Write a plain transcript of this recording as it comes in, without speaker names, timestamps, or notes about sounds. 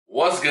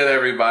What's good,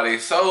 everybody?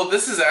 So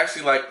this is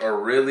actually like a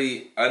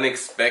really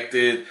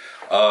unexpected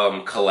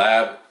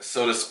collab,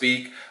 so to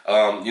speak.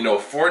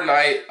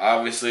 Fortnite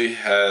obviously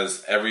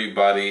has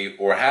everybody,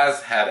 or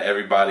has had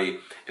everybody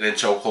in a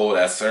chokehold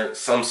at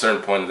some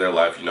certain point in their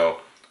life.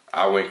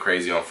 I went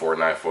crazy on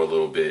Fortnite for a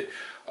little bit.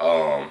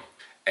 And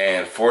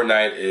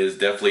Fortnite is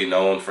definitely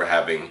known for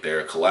having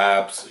their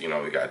collabs.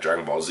 We got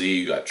Dragon Ball Z,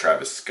 you got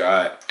Travis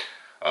Scott,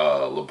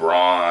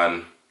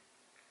 LeBron.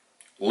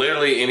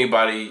 Literally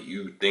anybody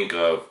you think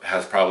of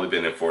has probably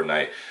been in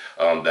Fortnite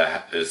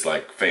that is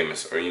like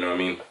famous, or you know what I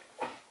mean?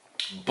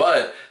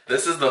 But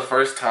this is the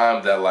first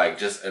time that like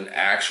just an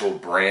actual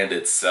brand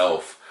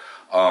itself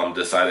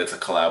decided to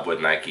collab with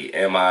Nike.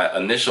 And my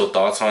initial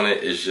thoughts on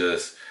it is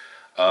just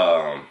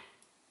I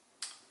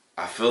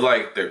feel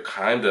like they're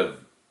kind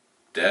of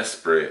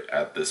desperate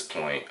at this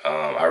point.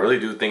 I really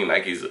do think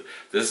I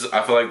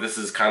feel like this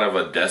is kind of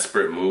a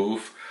desperate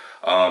move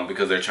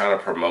because they're trying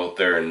to promote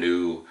their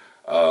new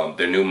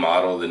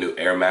model, the new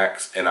Air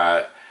Max,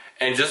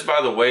 and just by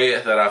the way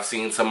that I've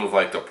seen some of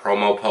like the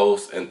promo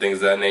posts and things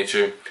of that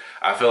nature,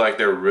 I feel like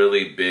they're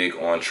really big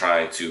on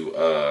trying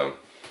to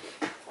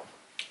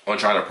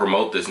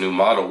promote this new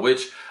model,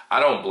 which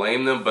I don't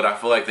blame them, but I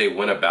feel like they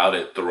went about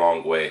it the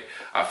wrong way.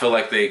 I feel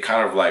like they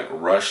kind of like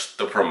rushed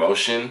the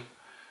promotion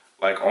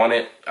like on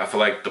it. I feel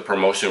like the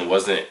promotion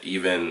wasn't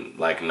even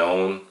like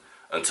known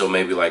until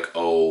maybe like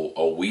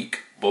a week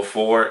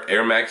before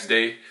Air Max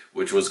Day,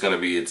 which was going to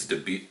be its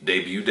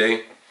debut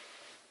day.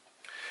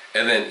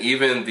 And then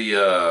even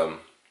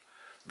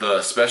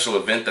the special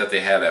event that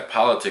they had at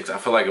Politics, I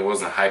feel like it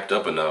wasn't hyped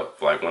up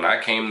enough. Like when I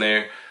came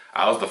there,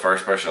 I was the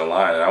first person in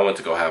line, and I went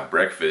to go have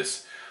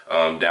breakfast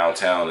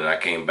downtown, and I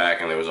came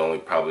back and there was only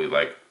probably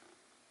like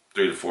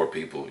 3 to 4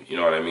 people, you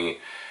know what I mean?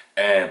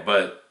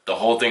 But the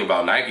whole thing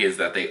about Nike is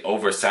that they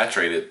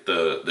oversaturated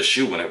the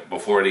shoe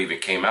before it even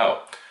came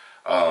out.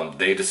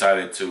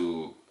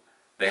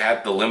 They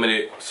had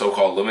the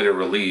so-called limited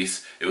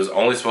release. It was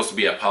only supposed to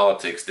be at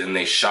Politics. Then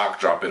they shock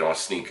drop it on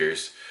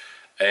sneakers,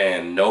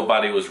 and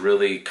nobody was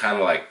really kind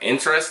of like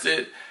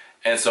interested.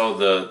 And so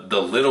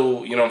the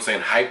little,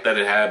 hype that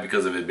it had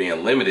because of it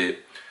being limited,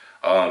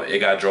 it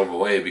got drove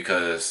away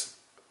because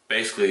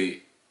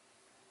basically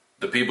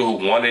the people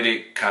who wanted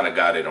it kind of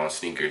got it on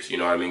sneakers. You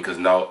know what I mean? Because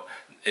it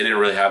didn't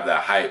really have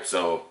that hype.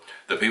 So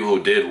the people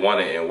who did want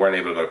it and weren't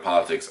able to go to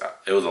Politics,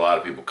 it was a lot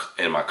of people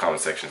in my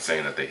comment section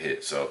saying that they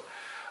hit. So.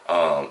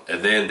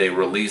 And then they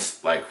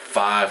released like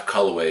 5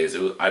 colorways.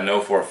 I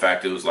know for a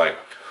fact it was like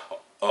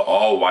a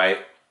all white,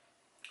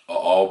 a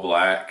all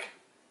black,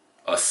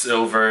 a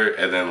silver,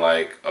 and then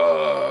like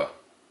a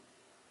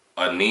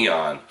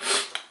neon,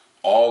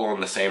 all on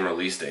the same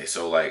release day.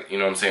 So like,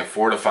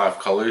 4 to 5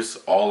 colors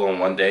all on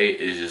one day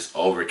is just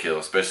overkill,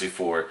 especially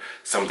for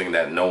something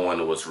that no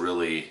one was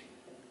really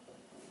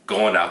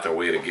going out their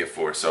way to get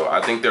for. So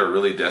I think they're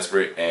really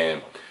desperate,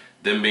 and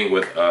them being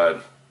with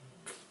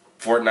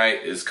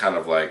Fortnite is kind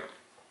of like,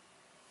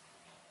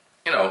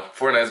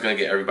 Fortnite is going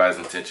to get everybody's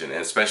attention,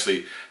 and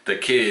especially the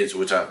kids,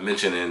 which I've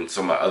mentioned in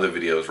some of my other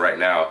videos. Right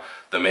now,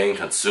 the main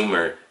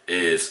consumer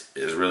is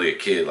really a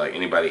kid, like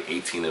anybody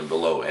 18 and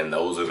below, and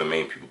those are the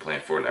main people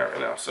playing Fortnite right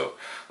now. So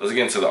let's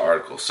get into the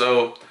article.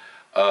 So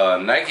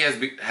Nike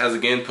has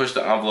again pushed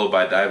the envelope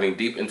by diving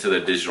deep into the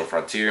digital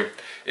frontier.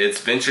 Its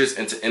ventures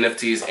into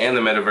NFTs and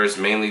the metaverse,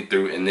 mainly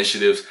through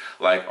initiatives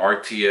like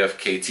RTF,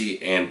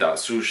 KT, and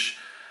Swoosh.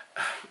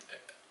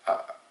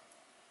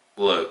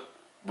 Look,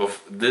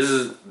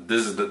 this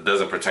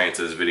doesn't pertain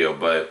to this video,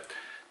 but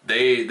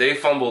they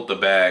fumbled the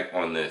bag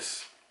on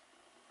this.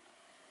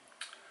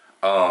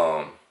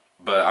 But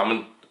I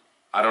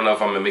don't know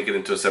if I'm gonna make it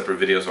into a separate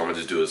video, so I'm gonna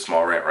just do a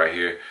small rant right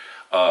here.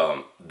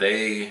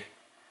 The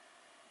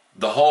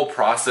whole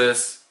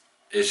process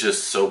is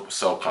just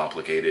so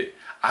complicated.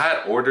 I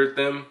had ordered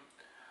them,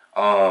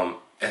 and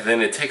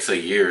then it takes a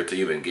year to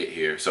even get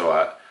here.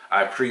 So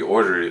I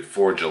pre-ordered it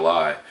for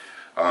July.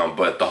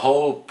 But the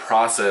whole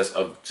process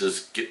of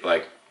just getting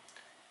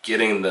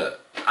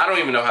I don't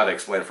even know how to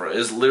explain it for it.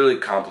 It's literally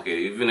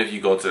complicated. Even if you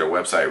go to their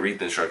website, read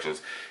the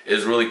instructions,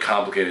 it's really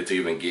complicated to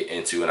even get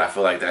into, and I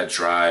feel like that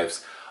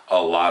drives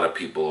a lot of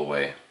people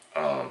away.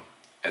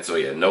 And so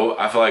yeah,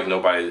 I feel like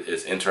nobody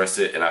is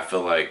interested, and I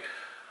feel like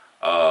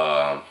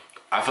by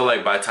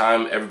the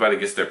time everybody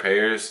gets their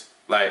pairs,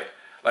 like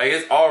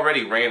it's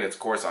already ran its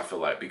course, I feel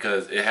like,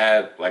 because it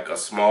had like a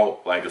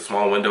small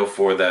window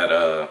for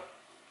that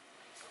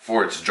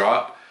for its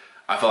drop.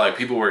 I felt like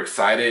people were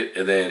excited,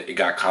 and then it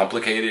got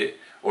complicated,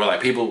 or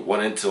like people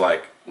wanted to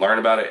like learn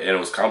about it, and it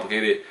was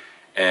complicated,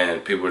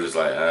 and people were just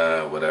like,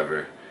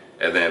 whatever.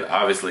 And then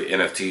obviously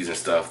NFTs and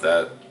stuff,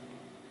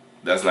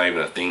 that's not even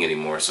a thing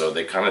anymore, so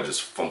they kind of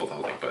just fumbled the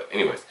whole thing. But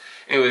anyways.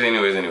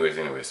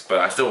 But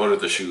I still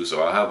ordered the shoes,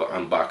 so I'll have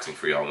an unboxing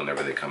for y'all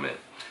whenever they come in.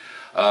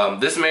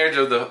 This marriage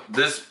of the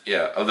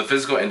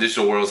physical and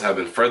digital worlds have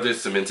been further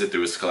cemented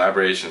through its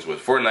collaborations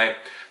with Fortnite,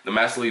 the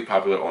massively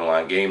popular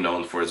online game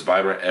known for its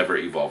vibrant,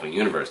 ever-evolving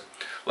universe.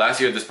 Last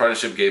year, this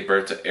partnership gave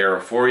birth to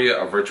Aerophoria,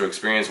 a virtual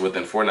experience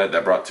within Fortnite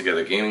that brought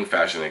together gaming,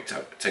 fashion, and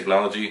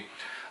technology.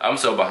 I'm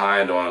so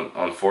behind on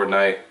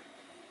Fortnite.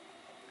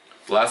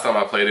 Last time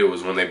I played it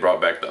was when they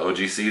brought back the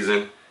OG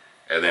season,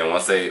 and then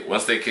once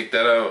they kicked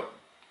that out,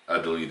 I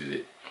deleted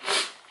it.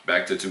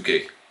 Back to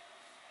 2K.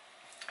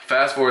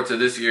 Fast forward to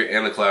this year,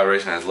 and the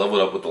collaboration has leveled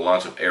up with the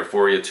launch of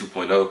Airforia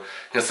 2.0,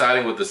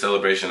 coinciding with the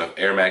celebration of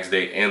Air Max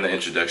Day and the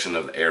introduction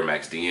of the Air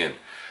Max DN.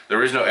 The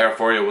original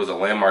Airforia was a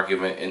landmark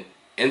event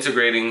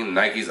integrating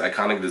Nike's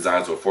iconic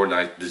designs with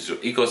Fortnite's digital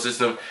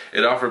ecosystem.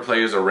 It offered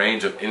players a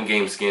range of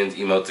in-game skins,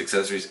 emotes,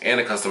 accessories, and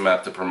a custom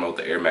map to promote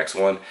the Air Max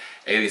 1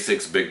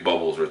 86 Big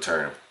Bubbles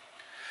return.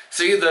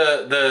 See,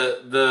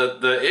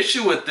 the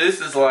issue with this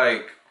is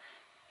like,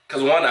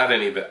 because one, I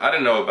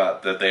didn't know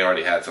about that they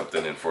already had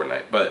something in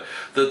Fortnite. But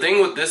the thing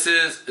with this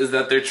is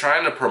that they're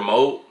trying to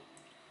promote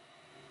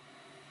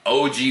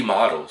OG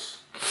models.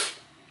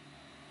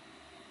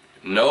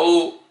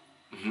 No,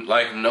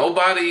 like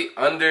nobody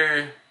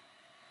under,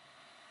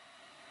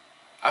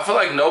 I feel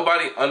like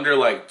nobody under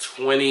like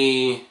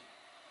 20.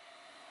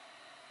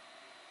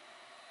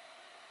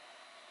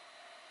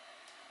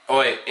 Oh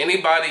wait,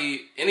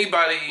 anybody,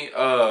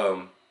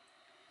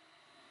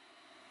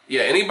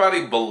 yeah,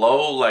 anybody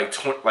below like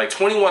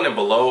 21 and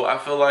below, I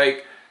feel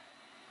like,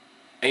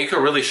 and you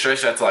could really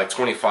stretch that to like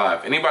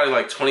 25. Anybody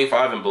like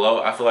 25 and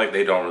below, I feel like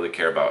they don't really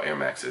care about Air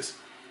Maxes.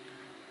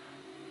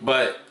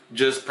 But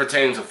just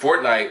pertaining to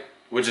Fortnite,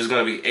 which is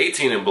going to be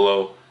 18 and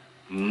below,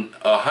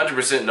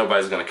 100%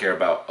 nobody's going to care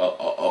about a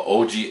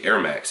OG Air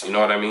Max. You know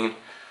what I mean?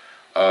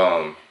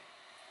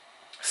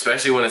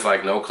 Especially when it's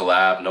like no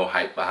collab, no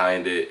hype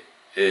behind it.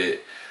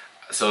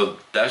 So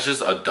that's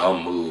just a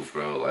dumb move,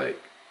 bro. Like,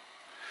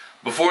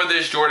 before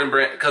this, Jordan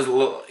Brand, because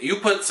you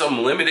put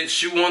some limited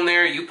shoe on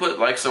there, you put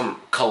like some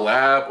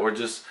collab or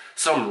just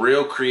some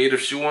real creative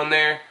shoe on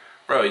there,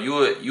 bro, you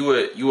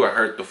would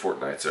hurt the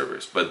Fortnite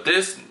servers. But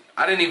this,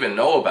 I didn't even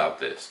know about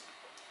this.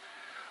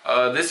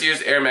 This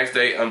year's Air Max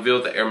Day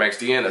unveiled the Air Max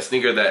DN, a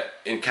sneaker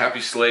that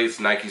encapsulates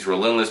Nike's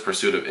relentless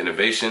pursuit of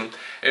innovation.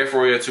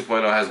 Airforia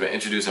 2.0 has been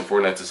introduced in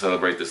Fortnite to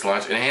celebrate this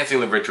launch, enhancing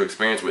the virtual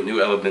experience with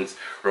new elements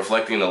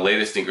reflecting the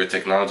latest sneaker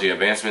technology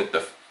advancement.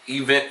 The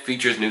event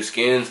features new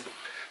skins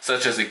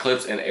such as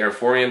Eclipse and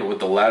Airforian, with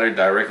the latter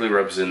directly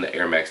representing the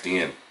Air Max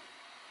DN.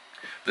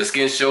 The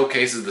skin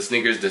showcases the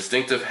sneaker's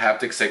distinctive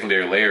haptic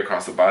secondary layer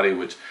across the body,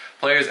 which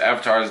players'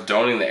 avatars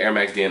donning the Air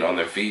Max DN on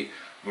their feet.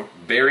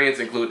 Variants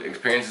include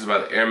experiences by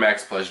the Air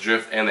Max Plus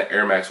Drift and the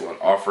Air Max 1,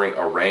 offering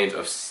a range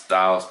of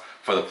styles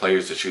for the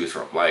players to choose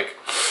from. Like,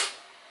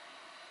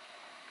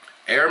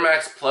 Air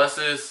Max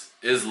Pluses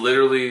is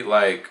literally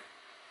like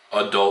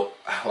adult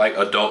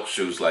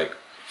shoes. Like,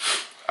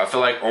 I feel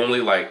like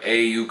only like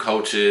AAU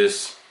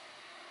coaches,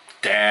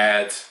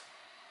 dads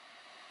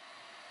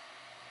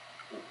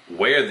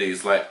wear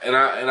these. Like, and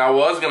I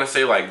was gonna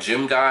say like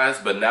gym guys,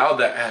 but now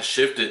that has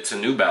shifted to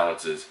New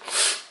Balances.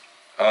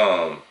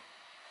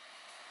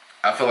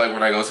 I feel like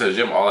when I go to the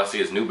gym, all I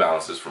see is New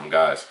Balances from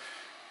guys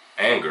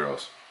and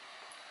girls.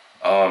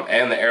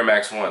 And the Air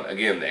Max 1.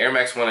 Again, the Air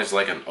Max 1 is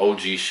like an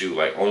OG shoe.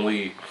 Like,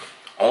 only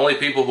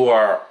people who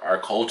are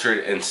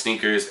cultured in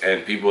sneakers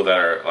and people that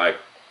are like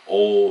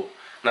old,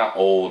 not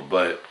old,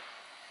 but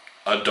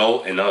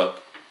adult and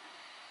up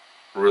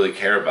really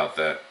care about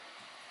that.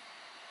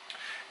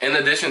 In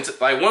addition to,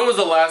 like, when was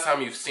the last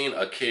time you've seen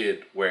a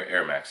kid wear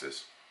Air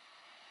Maxes?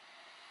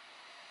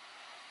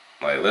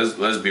 Like,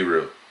 let's be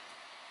real.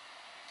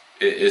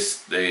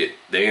 It's they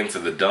into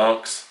the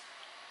dunks,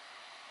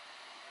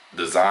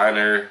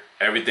 designer,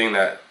 everything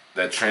that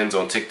trends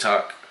on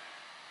TikTok,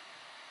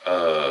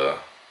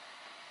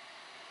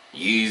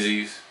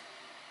 Yeezys,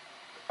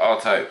 all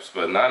types,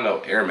 but not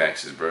no Air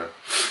Maxes, bro.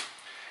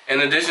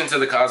 In addition to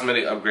the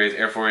cosmetic upgrades,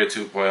 Airforia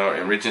 2.0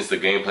 enriches the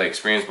gameplay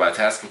experience by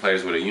tasking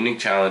players with a unique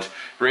challenge,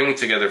 bringing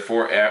together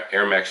 4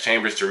 Air Max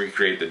chambers to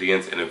recreate the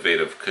DN's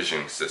innovative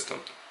cushioning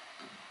system.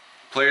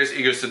 Players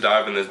eager to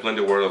dive in this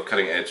blended world of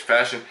cutting-edge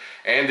fashion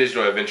and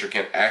digital adventure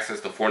can access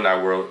the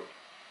Fortnite world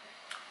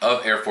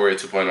of Airforia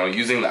 2.0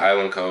 using the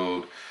island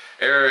code.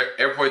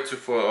 Airforia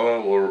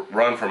 2.0 will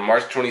run from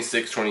March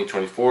 26,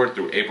 2024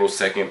 through April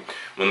 2nd,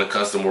 when the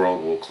custom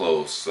world will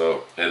close.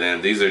 So, and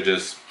then these are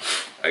just,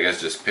 I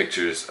guess, just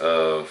pictures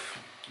of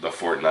the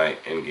Fortnite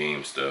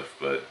in-game stuff,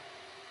 but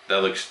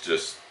that looks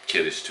just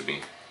kiddish to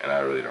me, and I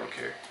really don't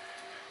care.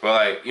 But,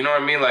 like, you know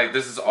what I mean? Like,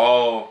 this is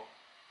all...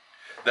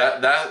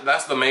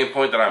 That's the main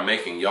point that I'm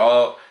making.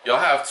 Y'all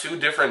have two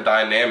different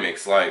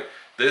dynamics. Like,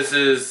 this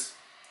is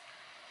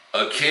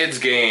a kid's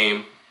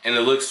game and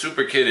it looks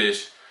super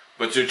kiddish,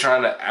 but you're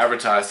trying to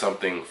advertise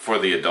something for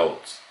the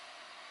adults.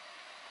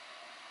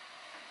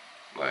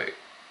 Like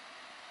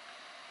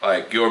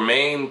your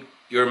main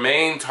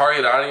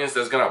target audience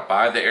that's gonna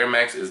buy the Air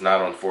Max is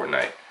not on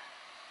Fortnite.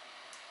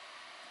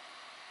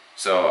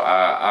 So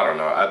I don't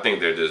know. I think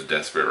they're just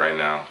desperate right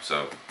now.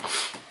 So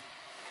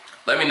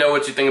let me know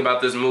what you think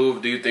about this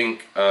move. Do you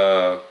think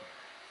they're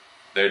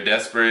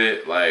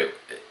desperate? Like,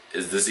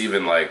 is this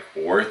even like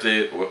worth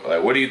it?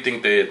 Like, what do you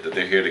think that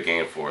they're here to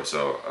gain for?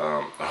 So,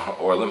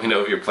 or let me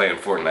know if you're playing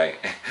Fortnite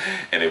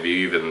and if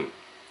you even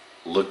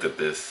looked at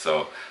this.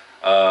 So,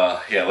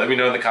 Yeah, let me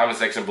know in the comment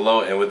section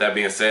below. And with that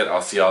being said,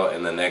 I'll see y'all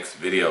in the next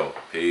video.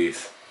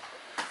 Peace.